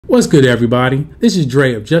What's good, everybody? This is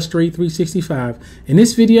Dre of Just Dre 365. In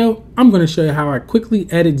this video, I'm going to show you how I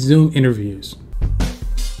quickly edit Zoom interviews.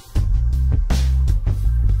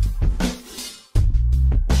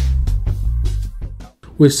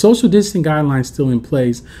 With social distancing guidelines still in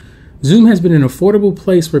place, Zoom has been an affordable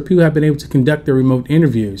place where people have been able to conduct their remote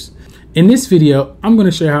interviews. In this video, I'm going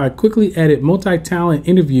to show you how I quickly edit multi-talent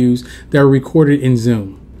interviews that are recorded in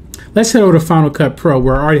Zoom. Let's head over to Final Cut Pro,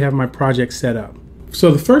 where I already have my project set up. So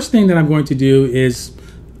the first thing that I'm going to do is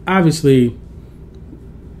obviously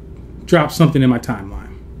drop something in my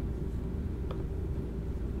timeline.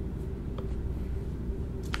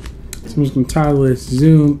 So I'm just going to title this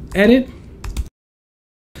Zoom Edit.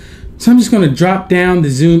 So I'm just going to drop down the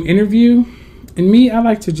Zoom interview. And me, I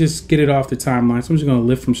like to just get it off the timeline. So I'm just going to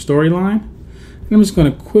lift from storyline. And I'm just going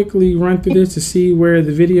to quickly run through this to see where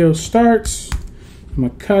the video starts. I'm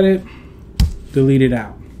going to cut it, delete it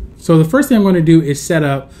out. So the first thing I'm going to do is set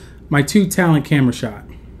up my 2 talent camera shot.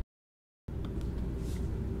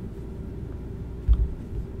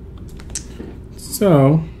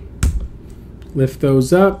 So lift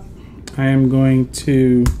those up. I am going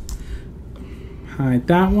to hide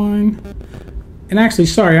that one. And actually,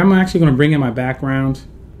 sorry, I'm actually going to bring in my background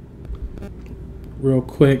real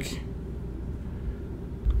quick.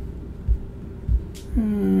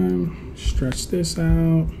 Stretch this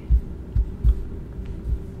out.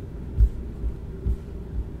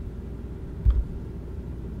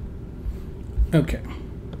 Okay,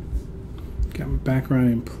 got my background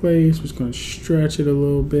in place. Just going to stretch it a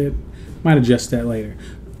little bit. Might adjust that later.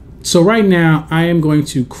 So right now I am going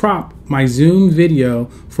to crop my Zoom video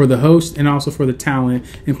for the host and also for the talent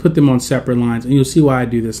and put them on separate lines, and you'll see why I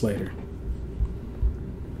do this later.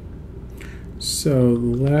 So the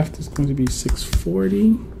left is going to be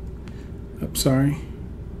 640. Oh, sorry.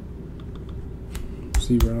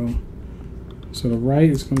 0. So the right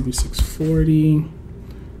is going to be 640.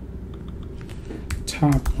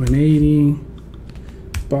 Top 180,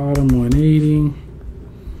 bottom 180.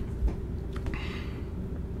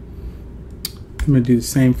 I'm going to do the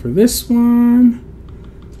same for this one.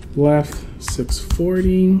 Left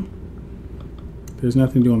 640. There's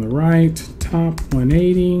nothing to do on the right. Top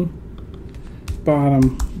 180,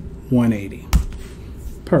 bottom 180.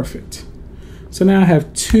 Perfect. So now I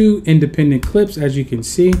have 2 independent clips, as you can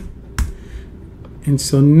see. And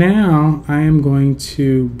so now I am going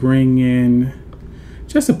to bring in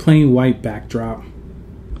just a plain white backdrop.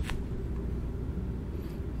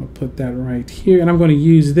 I'll put that right here, and I'm going to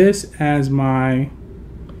use this as my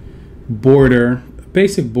border,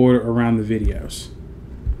 basic border around the videos.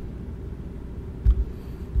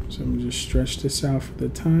 So I'm going to just stretch this out for the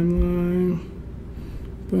timeline.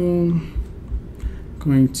 Boom.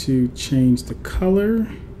 Going to change the color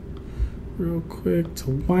real quick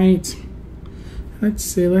to white. Let's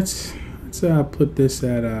say let's put this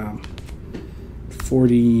at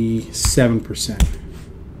 47%.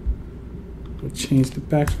 We'll change the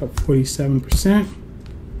backdrop 47%.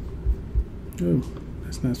 Oh,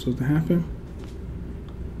 that's not supposed to happen.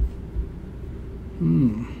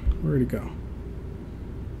 Where'd it go?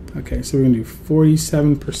 Okay, so we're gonna do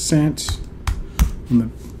 47%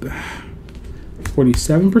 on the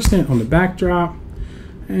 47% on the backdrop,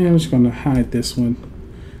 and I'm just gonna hide this one,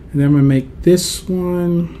 and then I'm gonna make this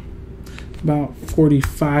one about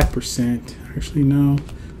 45%. Actually, no.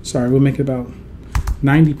 Sorry, we'll make it about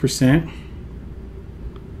 90%.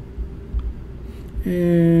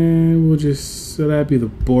 And we'll just, so that'd be the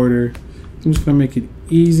border. I'm just gonna make it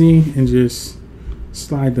easy and just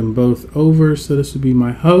slide them both over. So this would be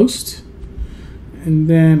my host. And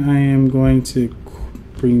then I am going to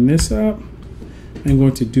bring this up. I'm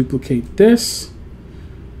going to duplicate this.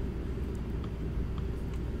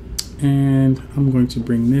 And I'm going to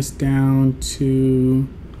bring this down to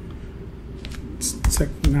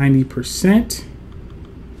 90%.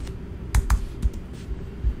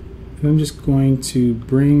 And I'm just going to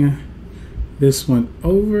bring this one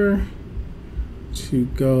over to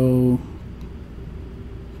go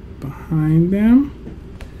behind them,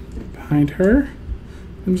 behind her.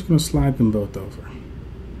 I'm just going to slide them both over.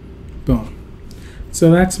 Boom. So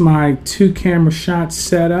that's my 2 camera shots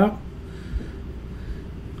set up.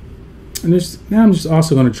 And now I'm just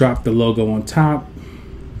also going to drop the logo on top,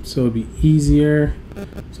 so it'll be easier.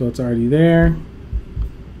 So it's already there.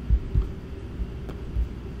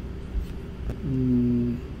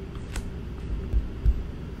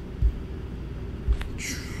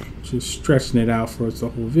 Just stretching it out for the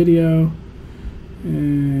whole video,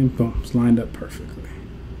 and boom, it's lined up perfectly.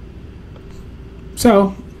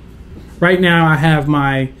 So right now I have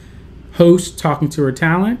my host talking to her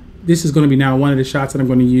talent. This is going to be now one of the shots that I'm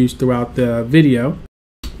going to use throughout the video.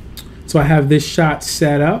 So I have this shot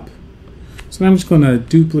set up. So I'm just going to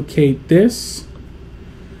duplicate this.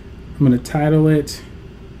 I'm going to title it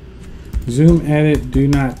Zoom Edit Do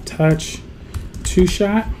Not Touch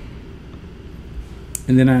 2-Shot.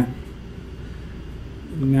 And then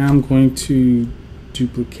now I'm going to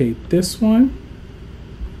duplicate this one.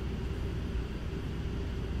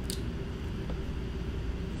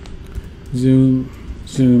 Zoom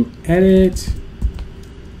Edit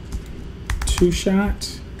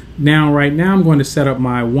 2-Shot. Now, right now, I'm going to set up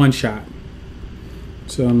my 1-shot.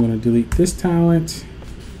 So I'm going to delete this talent.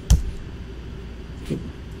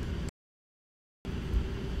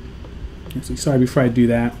 Actually, sorry, before I do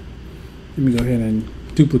that, let me go ahead and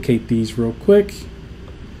duplicate these real quick.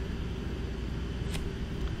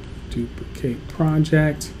 Duplicate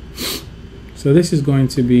project. So this is going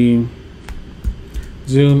to be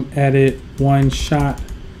Zoom Edit 1-Shot.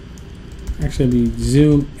 Actually, be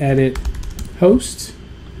Zoom Edit Host.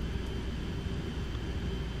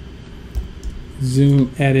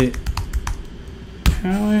 Zoom Edit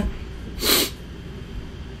Talent.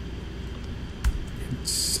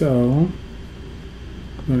 So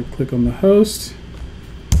I'm going to click on the host.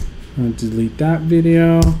 I'm going to delete that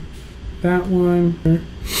video, that one.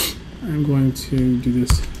 I'm going to do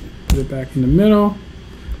this, put it back in the middle.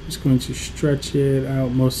 I'm just going to stretch it out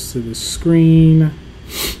most of the screen.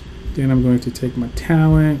 Then I'm going to take my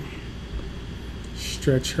talent,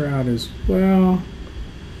 stretch her out as well,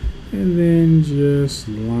 and then just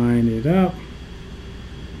line it up.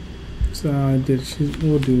 So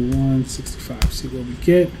we'll do 165, see what we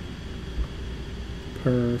get.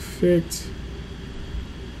 Perfect.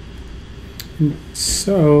 And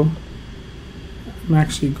so I'm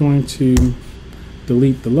actually going to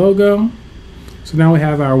delete the logo. So now we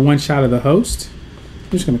have our 1-shot of the host.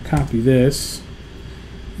 I'm just going to copy this,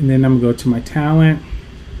 and then I'm going to go to my talent.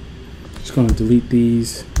 Just going to delete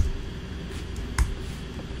these.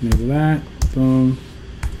 Enable that. Boom.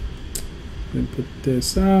 Then put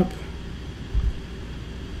this up.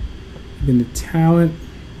 Then the talent.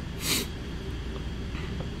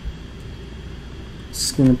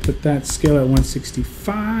 Just going to put that scale at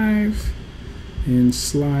 165 and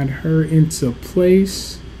slide her into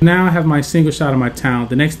place. Now I have my single shot of my talent.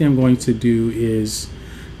 The next thing I'm going to do is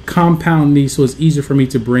compound these so it's easier for me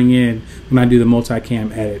to bring in when I do the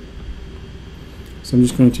multicam edit. So I'm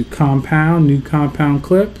just going to compound, new compound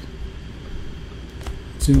clip.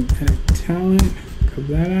 Zoom Edit Talent, cut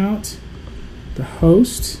that out. The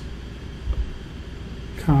host.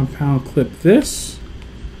 Compound clip this.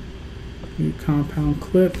 New compound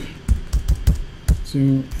clip.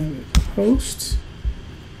 Zoom Edit Host.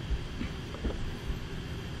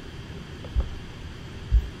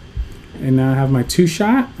 And now I have my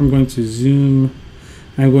 2-shot. I'm going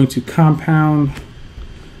to compound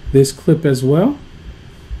this clip as well.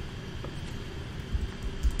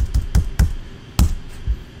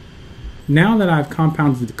 Now that I've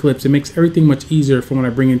compounded the clips, it makes everything much easier for when I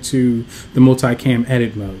bring into the multicam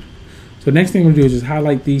edit mode. So next thing I'm going to do is just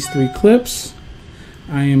highlight these 3 clips.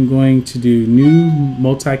 I am going to do new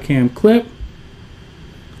multicam clip.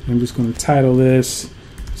 I'm just going to title this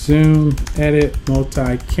Zoom Edit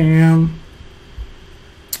Multicam.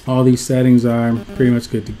 All these settings are pretty much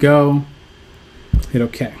good to go. Hit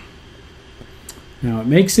OK. Now it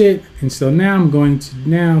makes it, and so now I'm going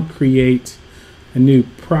to create a new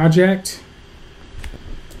project.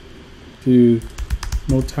 Do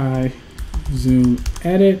multi-zoom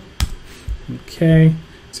edit. Okay.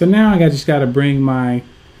 So now I just got to bring my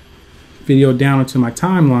video down into my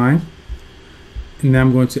timeline, and then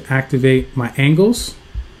I'm going to activate my angles.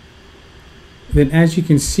 Then as you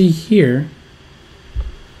can see here,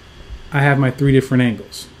 I have my 3 different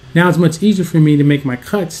angles. Now it's much easier for me to make my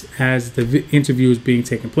cuts as the interview is being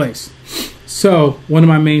taken place. So one of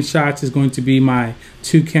my main shots is going to be my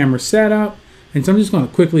 2-camera setup. And so I'm just going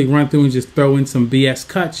to quickly run through and just throw in some BS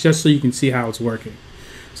cuts just so you can see how it's working.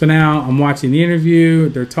 So now I'm watching the interview.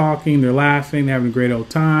 They're talking, they're laughing, they're having a great old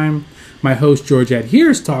time. My host Georgette here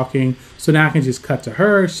is talking. So now I can just cut to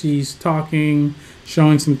her. She's talking,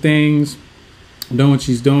 showing some things, doing what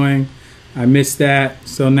she's doing. I missed that.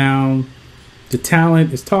 So now the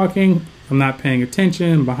talent is talking. I'm not paying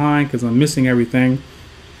attention. I'm behind because I'm missing everything.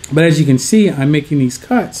 But as you can see, I'm making these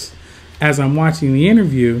cuts as I'm watching the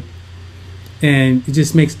interview, and it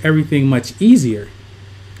just makes everything much easier.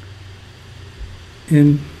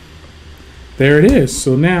 And there it is.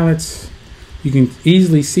 So now you can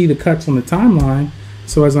easily see the cuts on the timeline.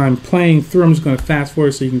 So as I'm playing through, I'm just going to fast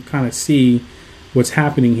forward so you can kind of see what's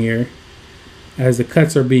happening here as the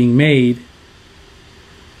cuts are being made.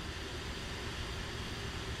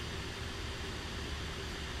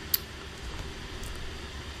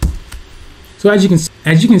 So as you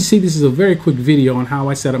can see, this is a very quick video on how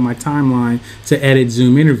I set up my timeline to edit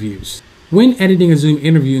Zoom interviews. When editing a Zoom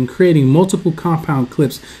interview and creating multiple compound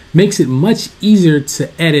clips makes it much easier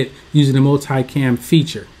to edit using the Multicam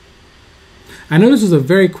feature. I know this was a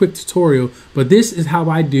very quick tutorial, but this is how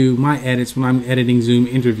I do my edits when I'm editing Zoom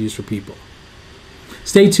interviews for people.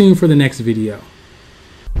 Stay tuned for the next video.